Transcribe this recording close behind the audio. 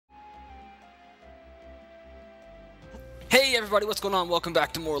Hey everybody, what's going on? Welcome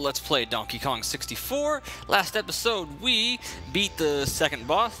back to more Let's Play Donkey Kong 64. Last episode, we beat the second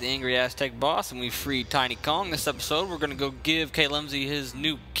boss, the Angry Aztec boss, and we freed Tiny Kong. This episode, we're going to go give K. Lemsey his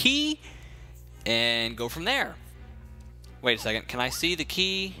new key and go from there. Wait a second, can I see the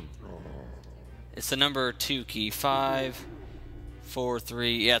key? It's the number 2 key, 5, 4,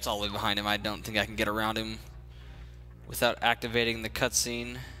 3. Yeah, it's all the way behind him. I don't think I can get around him without activating the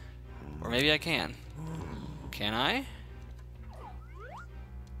cutscene. Or maybe I can. Can I?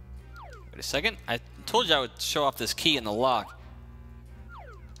 Wait a second. I told you I would show off this key in the lock.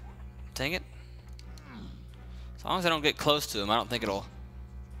 Dang it. As long as I don't get close to him, I don't think it'll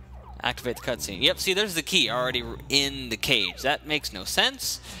activate the cutscene. Yep, see, there's the key already in the cage. That makes no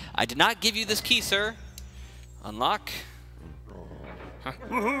sense. I did not give you this key, sir. Unlock. Huh.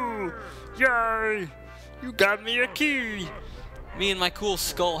 Woohoo! Yay! You got me a key! Me and my cool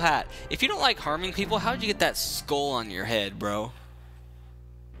skull hat. If you don't like harming people, how'd you get that skull on your head, bro?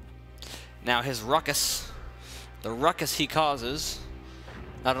 Now his ruckus, the ruckus he causes,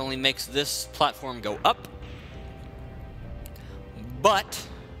 not only makes this platform go up, but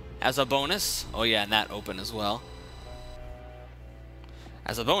as a bonus, oh yeah, and that open as well.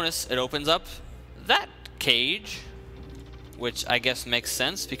 As a bonus, it opens up that cage, which I guess makes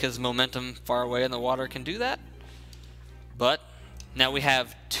sense because momentum far away in the water can do that. But now we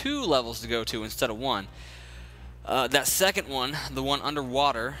have 2 levels to go to instead of 1. That second one, the one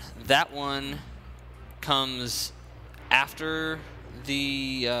underwater, that one comes after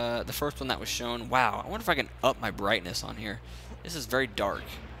the first one that was shown. Wow, I wonder if I can up my brightness on here. This is very dark.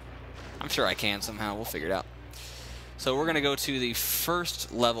 I'm sure I can somehow. We'll figure it out. So we're gonna go to the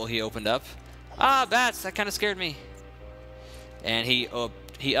first level he opened up. Ah, bats! That kind of scared me. And he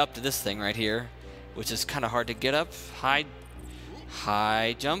upped this thing right here, which is kind of hard to get up.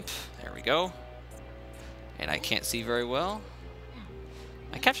 High jump. There we go. And I can't see very well.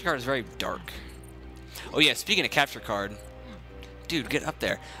 My capture card is very dark. Oh yeah, speaking of capture card, dude, get up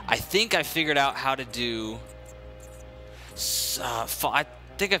there. I think I figured out how to do. I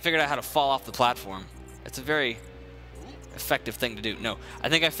think I figured out how to fall off the platform. It's a very effective thing to do. No, I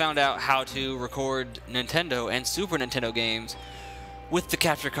think I found out how to record Nintendo and Super Nintendo games with the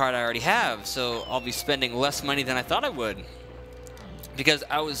capture card I already have. So I'll be spending less money than I thought I would. Because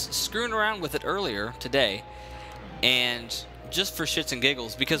I was screwing around with it earlier today, and just for shits and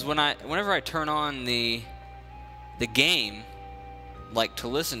giggles, because whenever I turn on the game, like to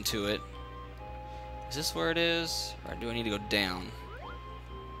listen to it, is this where it is, or do I need to go down?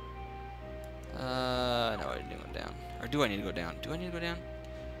 No, I need to go down. Or do I need to go down? Do I need to go down?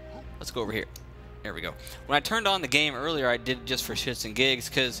 Let's go over here. There we go. When I turned on the game earlier, I did it just for shits and gigs,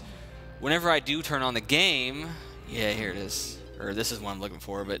 because whenever I do turn on the game, yeah, here it is. Or this is what I'm looking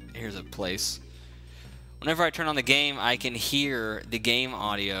for, but here's a place. Whenever I turn on the game, I can hear the game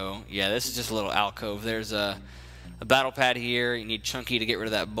audio. Yeah, this is just a little alcove. There's a battle pad here. You need Chunky to get rid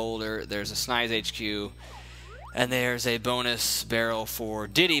of that boulder. There's a Snize HQ. And there's a bonus barrel for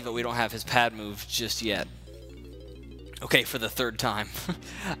Diddy, but we don't have his pad move just yet. Okay, for the 3rd time.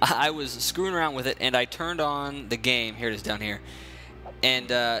 I was screwing around with it, and I turned on the game. Here it is down here. And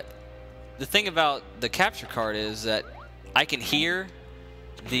the thing about the capture card is that I can hear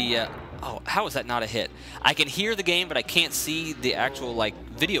the oh, how is that not a hit? I can hear the game, but I can't see the actual like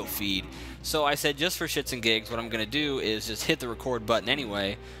video feed. So I said, just for shits and gigs, what I'm gonna do is just hit the record button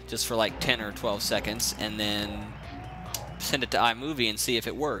anyway, just for like 10 or 12 seconds, and then send it to iMovie and see if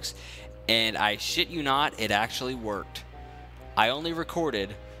it works. And I shit you not, it actually worked. I only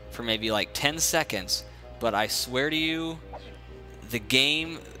recorded for maybe like 10 seconds, but I swear to you, the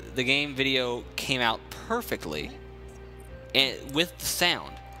game video came out perfectly. And with the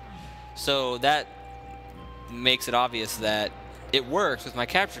sound. So that makes it obvious that it works with my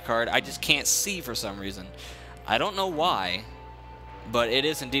capture card. I just can't see for some reason. I don't know why, but it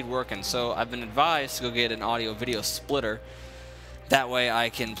is indeed working. So I've been advised to go get an audio video splitter. That way I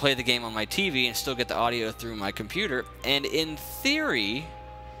can play the game on my TV and still get the audio through my computer. And in theory,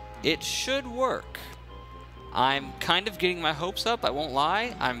 it should work. I'm kind of getting my hopes up, I won't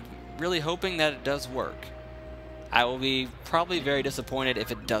lie. I'm really hoping that it does work. I will be probably very disappointed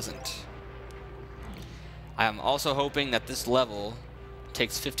if it doesn't. I am also hoping that this level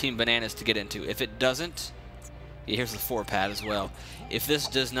takes 15 bananas to get into. If it doesn't, yeah, here's the 4 pad as well. If this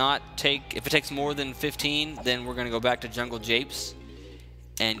does not take, if it takes more than 15, then we're going to go back to Jungle Japes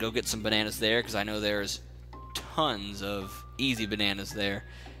and go get some bananas there, because I know there's tons of easy bananas there.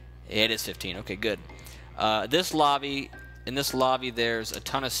 It is 15. Okay, good. In this lobby, there's a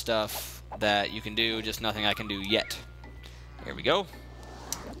ton of stuff that you can do, just nothing I can do yet. Here we go.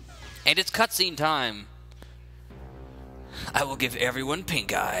 And it's cutscene time. I will give everyone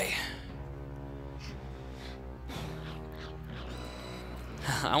pink eye.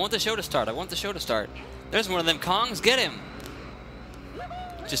 I want the show to start. I want the show to start. There's one of them Kongs. Get him.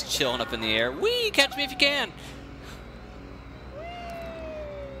 Just chilling up in the air. Whee! Catch me if you can.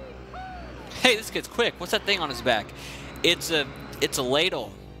 Hey, this kid's quick. What's that thing on his back? It's a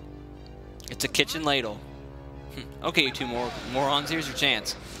ladle. It's a kitchen ladle. Okay, you two morons. Here's your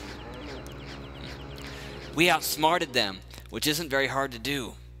chance. We outsmarted them, which isn't very hard to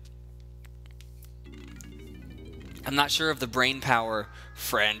do. I'm not sure of the brain power.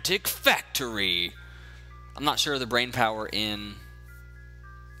 Frantic Factory. I'm not sure of the brain power in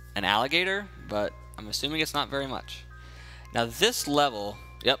an alligator, but I'm assuming it's not very much. Now this level,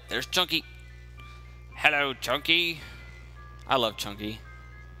 yep, there's Chunky. Hello, Chunky. I love Chunky.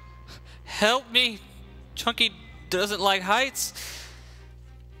 Help me. Chunky doesn't like heights.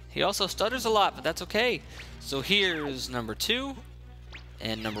 He also stutters a lot, but that's okay. So here's number 2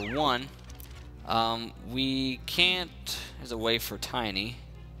 and number 1. We can't... There's a way for Tiny.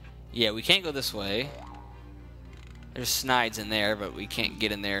 Yeah, we can't go this way. There's snides in there, but we can't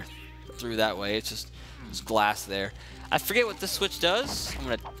get in there through that way. It's just glass there. I forget what this switch does. I'm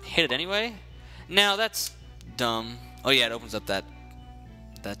going to hit it anyway. Now, that's dumb. Oh, yeah, it opens up that...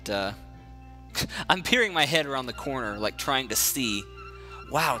 I'm peering my head around the corner, like trying to see.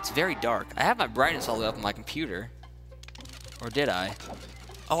 Wow, it's very dark. I have my brightness all the way up on my computer. Or did I?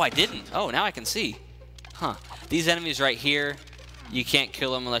 Oh, I didn't. Oh, now I can see. Huh. These enemies right here, you can't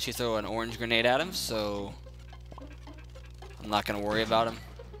kill them unless you throw an orange grenade at them, so I'm not going to worry about them.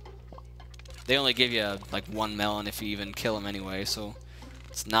 They only give you, like, 1 melon if you even kill them anyway, so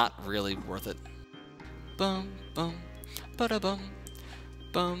it's not really worth it. Bum, bum, ba-da-bum,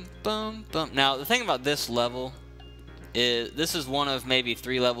 bum, bum, bum. Now, the thing about this level is this is one of maybe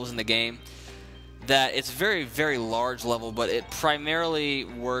 3 levels in the game that it's very, very large level, but it primarily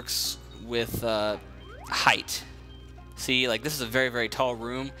works with height. See, like this is a very, very tall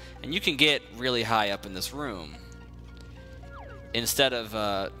room, and you can get really high up in this room instead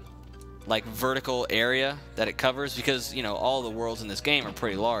of like vertical area that it covers, because you know all the worlds in this game are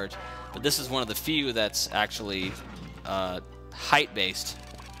pretty large, but this is one of the few that's actually height based,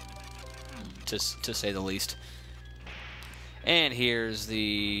 to say the least. And here's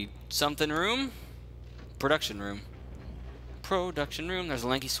the something room. Production room. Production room. There's a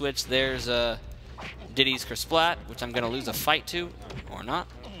lanky switch. There's Diddy's Kersplat, which I'm going to lose a fight to, or not.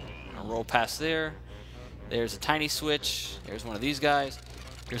 I'm going to roll past there. There's a tiny switch. There's one of these guys.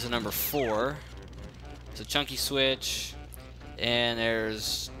 Here's a number 4. There's a chunky switch. And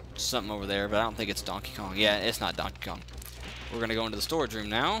there's something over there, but I don't think it's Donkey Kong. Yeah, it's not Donkey Kong. We're going to go into the storage room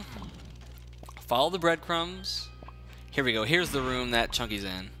now. Follow the breadcrumbs. Here we go. Here's the room that Chunky's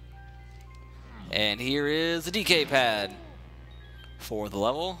in. And here is the DK pad for the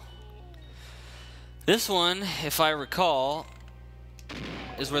level. This one, if I recall,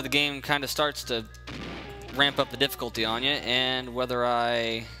 is where the game kind of starts to ramp up the difficulty on you. And whether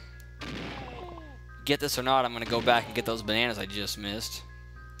I get this or not, I'm going to go back and get those bananas I just missed.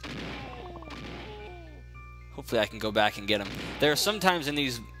 Hopefully I can go back and get them. There are sometimes in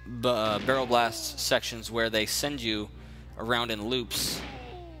these Barrel Blast sections where they send you around in loops.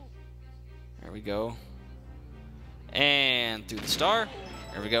 There we go. And through the star.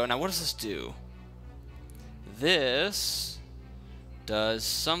 There we go. Now what does this do? This does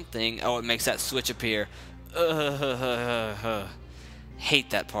something. Oh, it makes that switch appear. Hate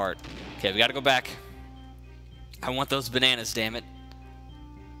that part. Okay, we gotta go back. I want those bananas, damn it.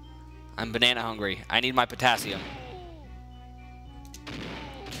 I'm banana hungry. I need my potassium.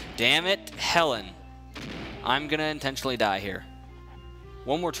 Damn it, Helen. I'm gonna intentionally die here.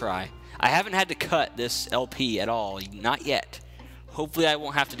 One more try. I haven't had to cut this LP at all, not yet. Hopefully I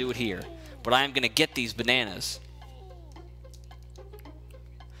won't have to do it here. But I am gonna get these bananas.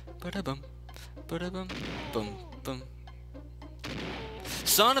 Ba-da-bum, ba-da-bum, bum, bum.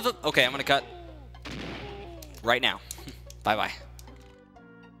 Son of a... Okay, I'm gonna cut right now. Bye-bye.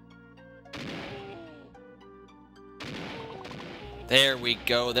 There we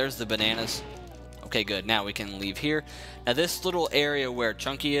go. There's the bananas. Okay, good. Now we can leave here. Now this little area where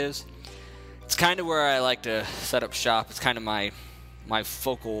Chunky is, it's kind of where I like to set up shop. It's kind of my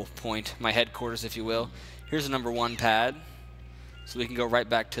focal point, my headquarters, if you will. Here's a number 1 pad. So we can go right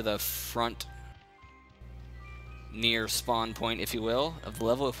back to the front near spawn point, if you will, of the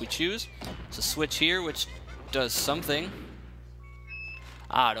level if we choose. It's a switch here which does something.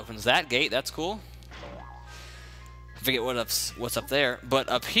 Ah, it opens that gate. That's cool. I forget what's up there, but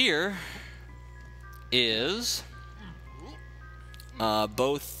up here is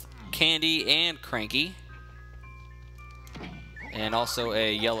both Candy and Cranky. And also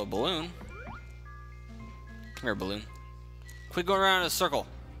a yellow balloon. Come here, balloon. Quit going around in a circle.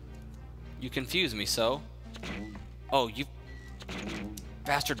 You confuse me, so. Oh, you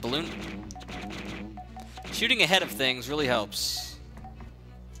bastard balloon. Shooting ahead of things really helps.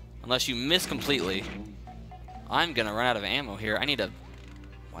 Unless you miss completely. I'm gonna run out of ammo here. I need a...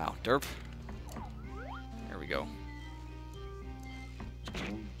 Wow, derp. There we go.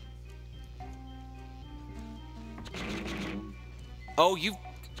 Oh, you...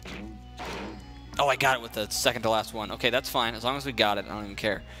 Oh, I got it with the second to last one. Okay, that's fine. As long as we got it, I don't even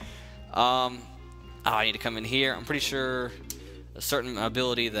care. Oh, I need to come in here. I'm pretty sure a certain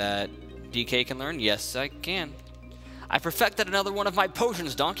ability that DK can learn. Yes, I can. I perfected another one of my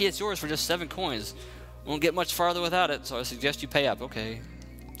potions, Donkey. It's yours for just 7 coins. Won't get much farther without it, so I suggest you pay up. Okay.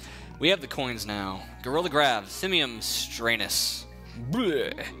 We have the coins now. Gorilla Grav, Simium Stranus.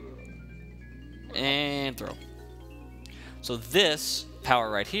 Blech. And throw. So this power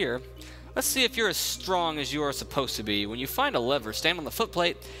right here, let's see if you're as strong as you are supposed to be. When you find a lever, stand on the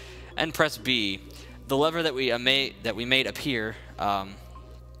footplate and press B. The lever that we made appear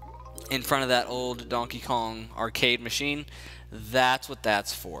in front of that old Donkey Kong arcade machine, that's what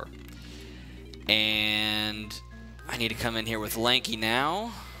that's for. And I need to come in here with Lanky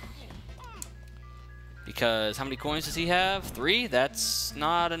now. Because how many coins does he have? 3? That's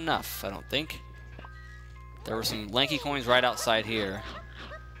not enough, I don't think. There were some Lanky coins right outside here.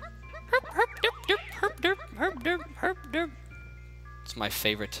 It's my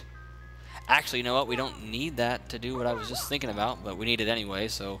favorite. Actually, you know what? We don't need that to do what I was just thinking about, but we need it anyway,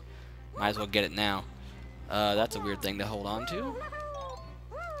 so might as well get it now. That's a weird thing to hold on to.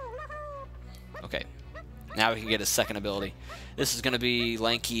 Okay. Now we can get a second ability. This is going to be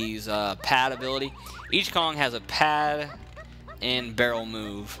Lanky's pad ability. Each Kong has a pad and barrel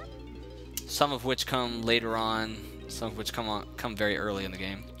move. Some of which come later on, some of which come very early in the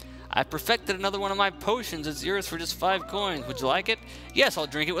game. I perfected another one of my potions. It's yours for just 5 coins. Would you like it? Yes, I'll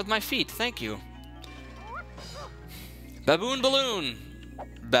drink it with my feet. Thank you. Baboon Balloon.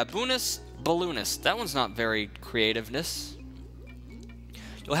 Baboonus Balloonus. That one's not very creativeness.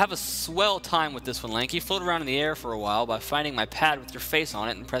 You'll have a swell time with this one, Lanky. Float around in the air for a while by finding my pad with your face on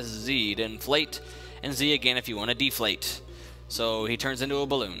it and press Z to inflate and Z again if you want to deflate. So he turns into a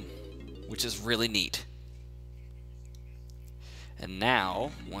balloon, which is really neat. And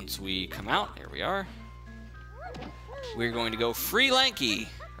now, once we come out, here we are, we're going to go free Lanky,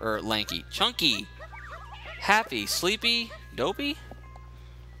 or Lanky, Chunky, Happy, Sleepy, Dopey,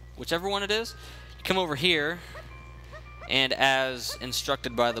 whichever one it is. You come over here, and as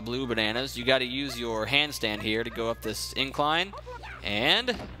instructed by the blue bananas, you got to use your handstand here to go up this incline,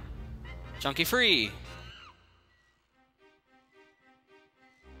 and Chunky free.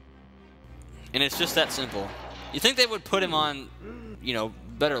 And it's just that simple. You think they would put him on, you know,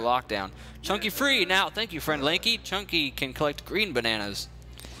 better lockdown. Chunky free now. Thank you, friend Lanky. Chunky can collect green bananas.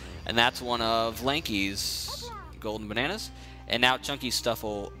 And that's one of Lanky's golden bananas. And now Chunky's stuff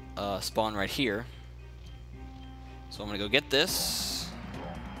will spawn right here. So I'm going to go get this.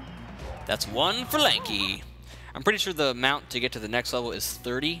 That's 1 for Lanky. I'm pretty sure the amount to get to the next level is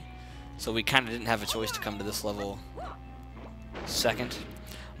 30. So we kind of didn't have a choice to come to this level second.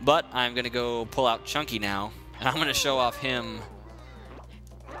 But I'm going to go pull out Chunky now. And I'm going to show off him.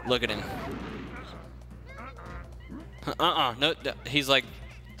 Look at him. No, he's like,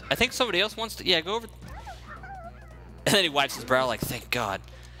 I think somebody else wants to, yeah, go over. And then he wipes his brow like, thank God.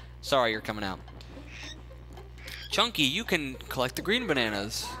 Sorry, you're coming out. Chunky, you can collect the green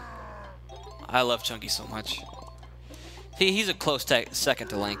bananas. I love Chunky so much. He's a close second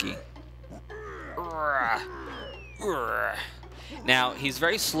to Lanky. Now, he's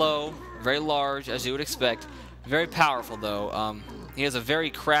very slow, very large, as you would expect. Very powerful, though. He has a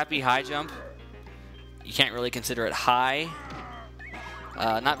very crappy high jump. You can't really consider it high.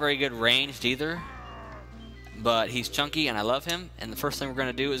 Not very good ranged either. But he's chunky, and I love him. And the first thing we're going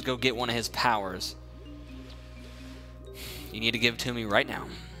to do is go get one of his powers. You need to give it to me right now.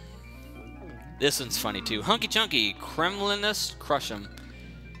 This one's funny, too. Hunky Chunky, Kremlinus Crush'em.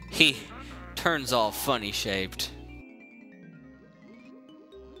 He turns all funny-shaped.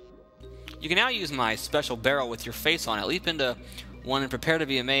 You can now use my special barrel with your face on it. Leap into one and prepare to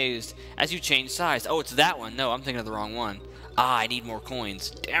be amazed as you change size. Oh, it's that one. No, I'm thinking of the wrong one. Ah, I need more coins.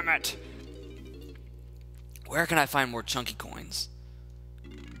 Damn it. Where can I find more chunky coins?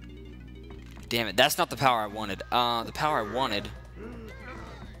 Damn it, that's not the power I wanted. The power I wanted...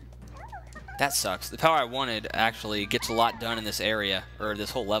 That sucks. The power I wanted actually gets a lot done in this area, or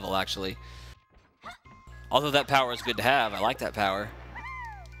this whole level, actually. Although that power is good to have, I like that power.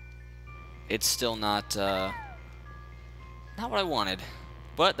 It's still not not what I wanted.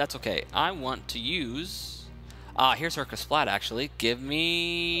 But that's okay. I want to use... here's our Kasplat, actually. Give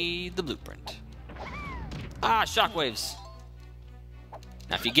me the blueprint. Shockwaves.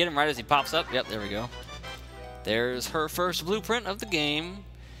 Now, if you get him right as he pops up... Yep, there we go. There's her first blueprint of the game.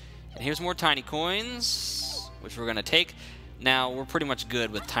 And here's more tiny coins, which we're going to take. Now, we're pretty much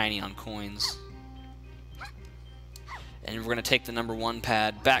good with tiny on coins. And we're going to take the number 1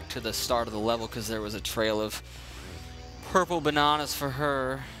 pad back to the start of the level because there was a trail of purple bananas for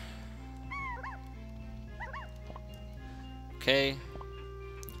her. Okay.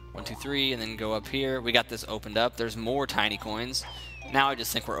 1, 2, 3, and then go up here. We got this opened up. There's more tiny coins. Now I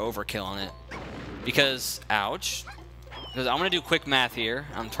just think we're overkilling it. Because, ouch. Because I'm going to do quick math here.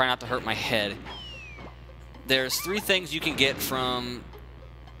 I'm trying not to hurt my head. There's 3 things you can get from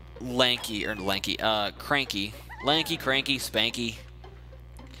Cranky. Lanky, Cranky, Spanky.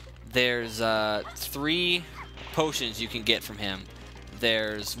 There's 3 potions you can get from him.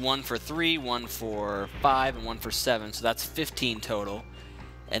 There's 1 for 3, 1 for 5, and 1 for 7. So that's 15 total.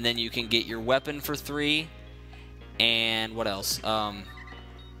 And then you can get your weapon for 3. And what else?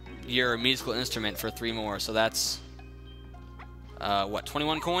 Your musical instrument for 3 more. So that's... what,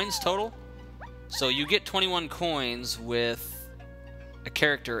 21 coins total? So you get 21 coins with a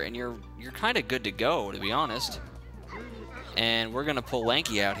character, and you're kind of good to go, to be honest. And we're gonna pull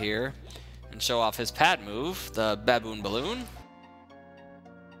Lanky out here and show off his pad move, the baboon balloon.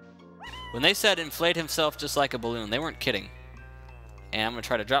 When they said inflate himself just like a balloon, they weren't kidding. And I'm gonna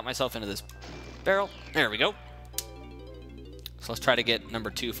try to drop myself into this barrel. There we go. So let's try to get number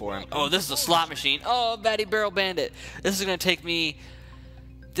 2 for him. Oh, this is a slot machine. Oh, Batty Barrel Bandit. This is gonna take me...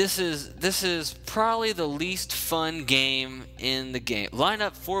 This is probably the least fun game in the game. Line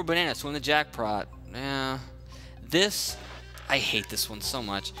up 4 bananas, win the jackpot. Yeah. This... I hate this one so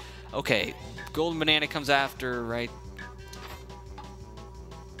much. Okay, golden banana comes after, right?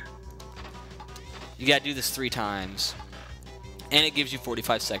 You gotta do this 3 times. And it gives you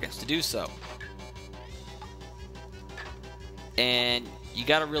 45 seconds to do so. And you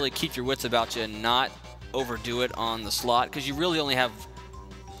gotta really keep your wits about you and not overdo it on the slot, because you really only have...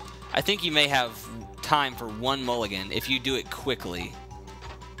 I think you may have time for 1 mulligan if you do it quickly.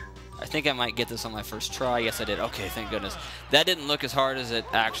 I think I might get this on my first try. Yes, I did. Okay, thank goodness. That didn't look as hard as it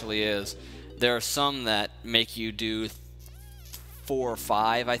actually is. There are some that make you do 4 or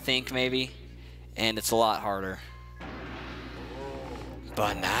 5, I think, maybe. And it's a lot harder.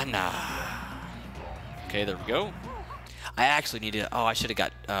 Banana. Okay, there we go. I actually need to... Oh, I should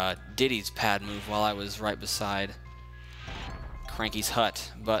have got Diddy's pad move while I was right beside Cranky's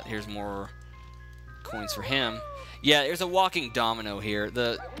hut. But here's more coins for him. Yeah, there's a walking domino here.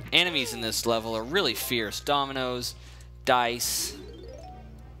 The enemies in this level are really fierce. Dominoes, dice,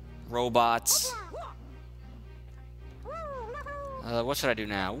 robots. What should I do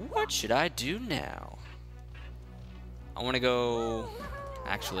now? What should I do now? I want to go...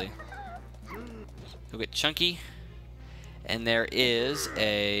 Actually, go get Chunky. And there is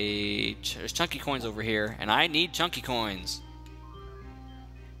a... There's Chunky coins over here. And I need Chunky coins.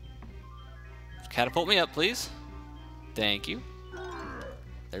 Catapult me up, please. Thank you.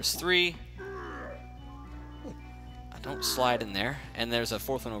 There's 3. I don't slide in there. And there's a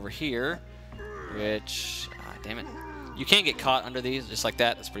 4th one over here, which... damn it. You can't get caught under these just like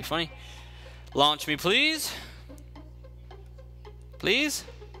that. That's pretty funny. Launch me, please. Please.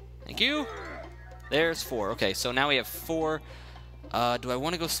 Thank you. There's 4. Okay, so now we have 4. Do I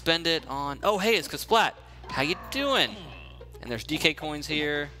want to go spend it on... Oh, hey, it's Kasplat. How you doing? And there's DK coins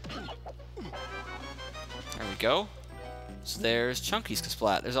here. There we go. So there's Chunky's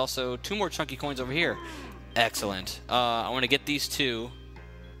Kasplat. There's also 2 more Chunky coins over here. Excellent. I want to get these 2.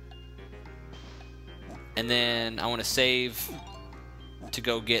 And then I want to save to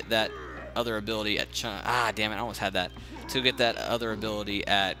go get that other ability at damn it, I almost had that. To get that other ability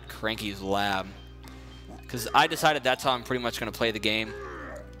at Cranky's lab. Because I decided that's how I'm pretty much going to play the game.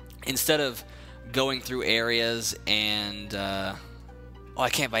 Instead of going through areas and... oh, I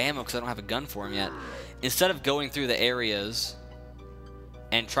can't buy ammo because I don't have a gun for him yet. Instead of going through the areas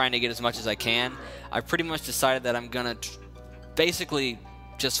and trying to get as much as I can, I pretty much decided that I'm going to basically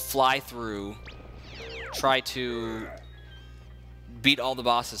just fly through, try to beat all the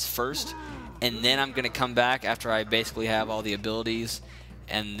bosses first, and then I'm going to come back after I basically have all the abilities,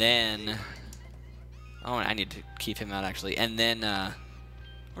 and then... Oh, I need to keep him out, actually. And then, where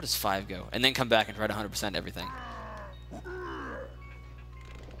does 5 go? And then come back and try to 100% everything.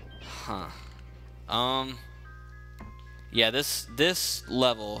 Huh. Yeah, this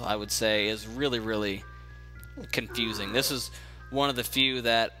level, I would say, is really, really confusing. This is one of the few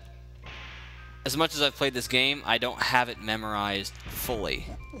that as much as I've played this game, I don't have it memorized fully.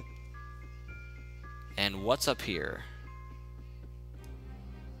 And what's up here?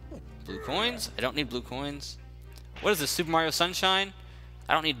 Blue coins? I don't need blue coins. What is this, Super Mario Sunshine?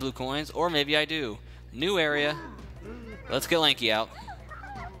 I don't need blue coins, or maybe I do. New area. Let's get Lanky out.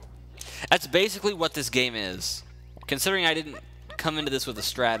 That's basically what this game is. Considering I didn't come into this with a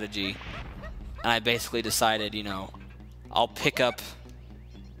strategy, and I basically decided, you know, I'll pick up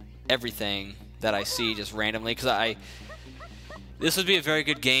everything that I see just randomly, because this would be a very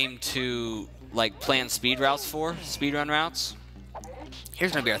good game to like plan speed run routes.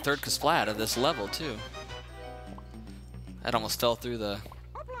 Here's gonna be our third Kasplat of this level too. That almost fell through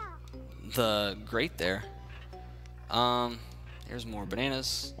the grate there. Here's more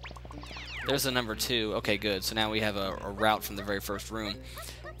bananas. There's the number 2. Okay, good. So now we have a route from the very first room.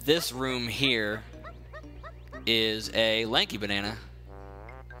 This room here is a Lanky banana.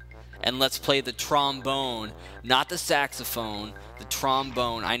 And let's play the trombone, not the saxophone, the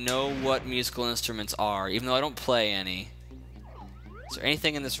trombone. I know what musical instruments are, even though I don't play any. Is there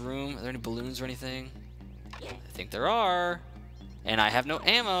anything in this room? Are there any balloons or anything? I think there are. And I have no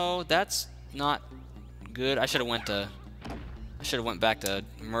ammo. That's not good. I should have went back to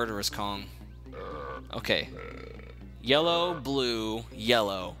Murderous Kong. Okay. Yellow, blue,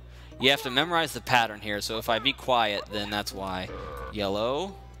 yellow. You have to memorize the pattern here, so if I be quiet, then that's why.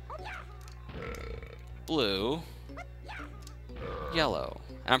 Yellow, blue, yellow.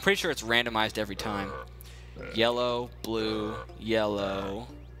 And I'm pretty sure it's randomized every time. Yellow, blue, yellow,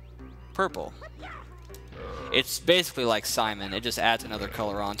 purple. It's basically like Simon. It just adds another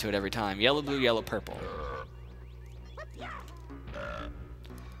color onto it every time. Yellow, blue, yellow, purple.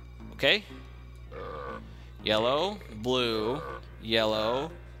 Okay. Yellow, blue,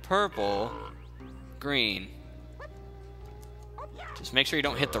 yellow, purple, green. Just make sure you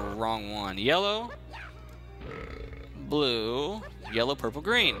don't hit the wrong one. Yellow, blue, yellow, purple,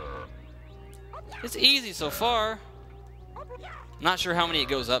 green. It's easy so far. Not sure how many it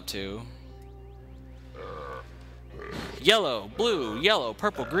goes up to. Yellow, blue, yellow,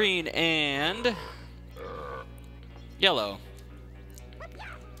 purple, green, and yellow.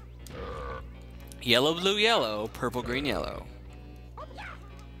 Yellow, blue, yellow, purple, green, yellow.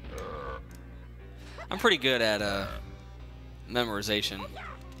 I'm pretty good at memorization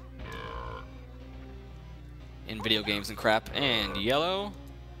in video games and crap. And yellow.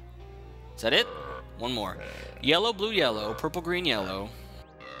 Is that it? One more. Yellow, blue, yellow, purple, green, yellow.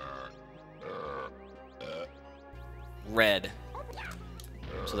 Red.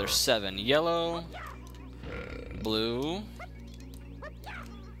 So there's 7. Yellow, blue,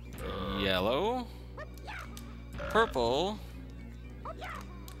 yellow, purple,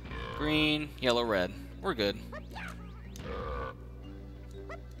 green, yellow, red. We're good.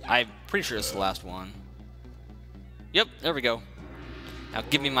 I'm pretty sure it's the last one. Yep, there we go. Now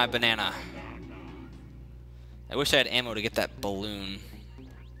give me my banana. I wish I had ammo to get that balloon.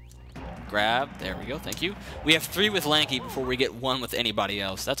 Grab. There we go. Thank you. We have 3 with Lanky before we get 1 with anybody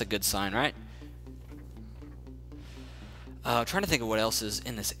else. That's a good sign, right? Trying to think of what else is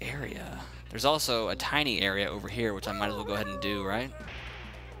in this area. There's also a tiny area over here, which I might as well go ahead and do, right?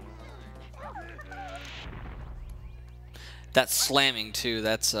 That's slamming, too.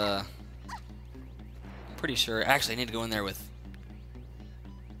 That's, I'm pretty sure. Actually, I need to go in there with...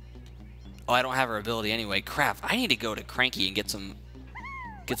 Oh, I don't have her ability anyway. Crap. I need to go to Cranky and get some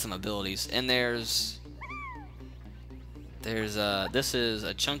abilities. And there's this is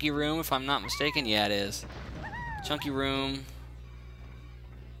a chunky room, if I'm not mistaken. Yeah, it is. Chunky room.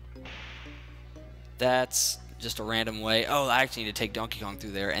 That's just a random way. Oh, I actually need to take Donkey Kong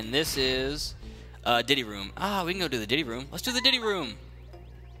through there. And this is Diddy room. Ah, we can go do the Diddy room. Let's do the Diddy room.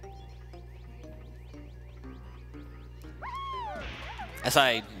 As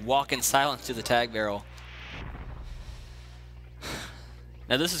I walk in silence to the tag barrel.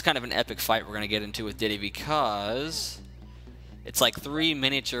 Now this is kind of an epic fight we're going to get into with Diddy, because it's like 3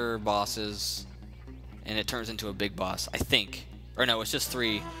 miniature bosses and it turns into a big boss, I think. Or no, it's just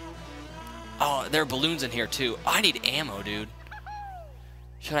 3. Oh, there are balloons in here too. Oh, I need ammo, dude.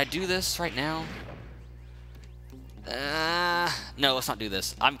 Should I do this right now? No, let's not do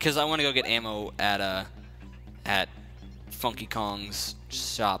this. Because I want to go get ammo at Funky Kong's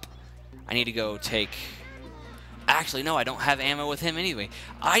shop. I need to go take... Actually, no, I don't have ammo with him anyway.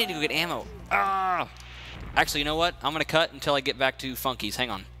 I need to go get ammo. Ah! Actually, you know what? I'm going to cut until I get back to Funky's. Hang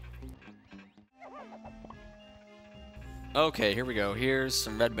on. Okay, here we go. Here's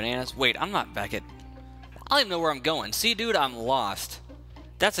some red bananas. Wait, I'm not back at... I don't even know where I'm going. See, dude, I'm lost.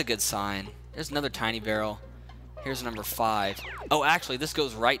 That's a good sign. There's another tiny barrel. Here's number 5. Oh, actually, this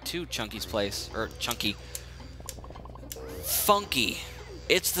goes right to Chunky's place. Or Chunky. Funky.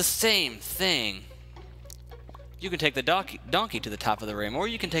 It's the same thing. You can take the donkey to the top of the rim, or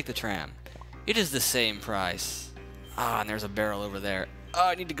you can take the tram. It is the same price. Ah, and there's a barrel over there. Oh,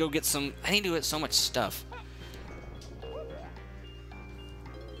 I need to go get some... I need to get so much stuff.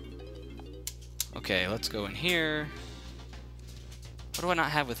 Okay, let's go in here. What do I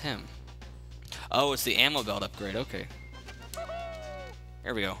not have with him? Oh, it's the ammo belt upgrade. Okay.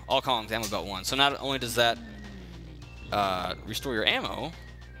 There we go. All columns, ammo belt 1. So not only does that restore your ammo,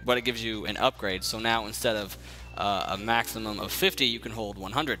 but it gives you an upgrade. So now instead of a maximum of 50, you can hold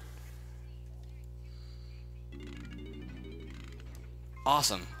 100.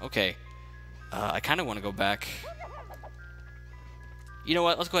 Awesome. Okay. I kind of want to go back. You know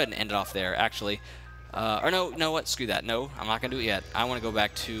what? Let's go ahead and end it off there, actually. Or no, what? Screw that. No, I'm not going to do it yet. I want to go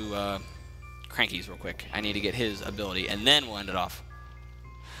back to Cranky's real quick. I need to get his ability, and then we'll end it off.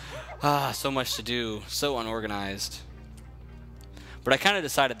 Ah, so much to do. So unorganized. But I kind of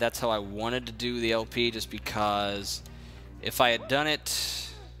decided that's how I wanted to do the LP, just because if I had done it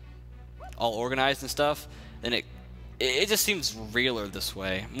all organized and stuff, then it just seems realer this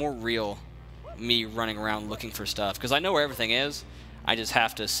way. More real, me running around looking for stuff. Because I know where everything is. I just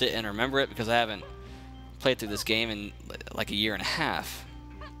have to sit and remember it, because I haven't played through this game in like a year and a half.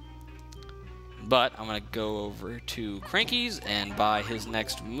 But I'm going to go over to Cranky's and buy his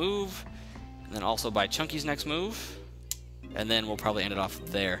next move, and then also buy Chunky's next move, and then we'll probably end it off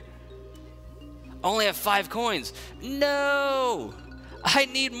there. I only have 5 coins! No! I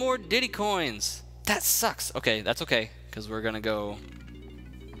need more Diddy coins! That sucks! Okay, that's okay, because we're going to go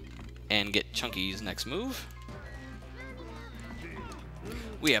and get Chunky's next move.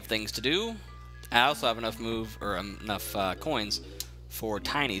 We have things to do. I also have enough coins for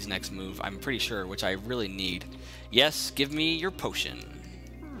Tiny's next move, I'm pretty sure, which I really need. Yes, give me your potion.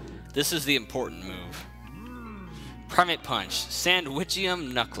 This is the important move. Primate Punch,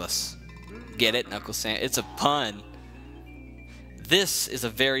 Sandwichium Knuckles. Get it, Knuckles Sand? It's a pun. This is a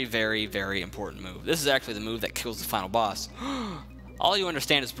very, very, very important move. This is actually the move that kills the final boss. All you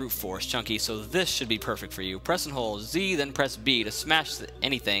understand is brute force, Chunky, so this should be perfect for you. Press and hold Z, then press B to smash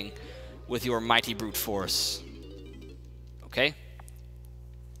anything with your mighty brute force. Okay?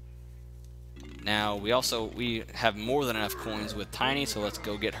 Now, we have more than enough coins with Tiny, so let's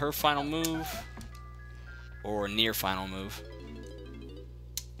go get her final move. Or near final move.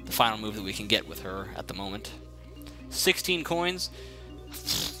 The final move that we can get with her at the moment. 16 coins.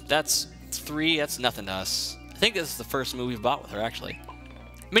 That's 3. That's nothing to us. I think this is the first move we've bought with her, actually.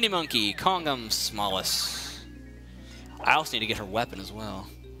 Mini Monkey, Kongum Smallus. I also need to get her weapon as well.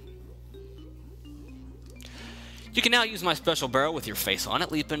 You can now use my special barrel with your face on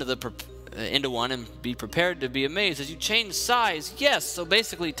it. Leap into one and be prepared to be amazed as you change size. Yes, so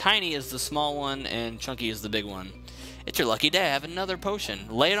basically Tiny is the small one and Chunky is the big one. It's your lucky day. I have another potion.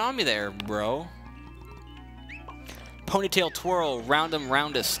 Lay it on me there, bro. Ponytail Twirl, Roundum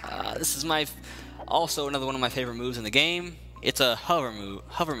Roundus. This is also another one of my favorite moves in the game. It's a hover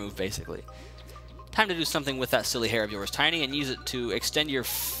move basically. Time to do something with that silly hair of yours, Tiny, and use it to extend your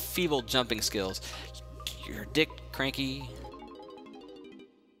feeble jumping skills. Your dick, Cranky.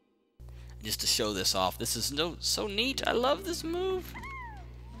 Just to show this off. This is so neat. I love this move.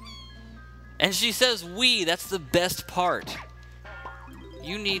 And she says we. That's the best part.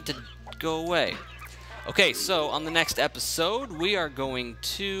 You need to go away. Okay, so on the next episode, we are going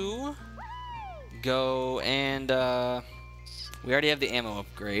to go and we already have the ammo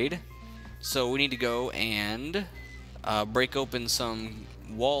upgrade. So we need to go and break open some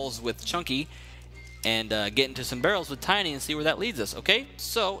walls with Chunky and get into some barrels with Tiny and see where that leads us, okay?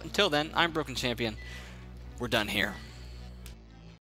 So, until then, I'm Broken Champion. We're done here.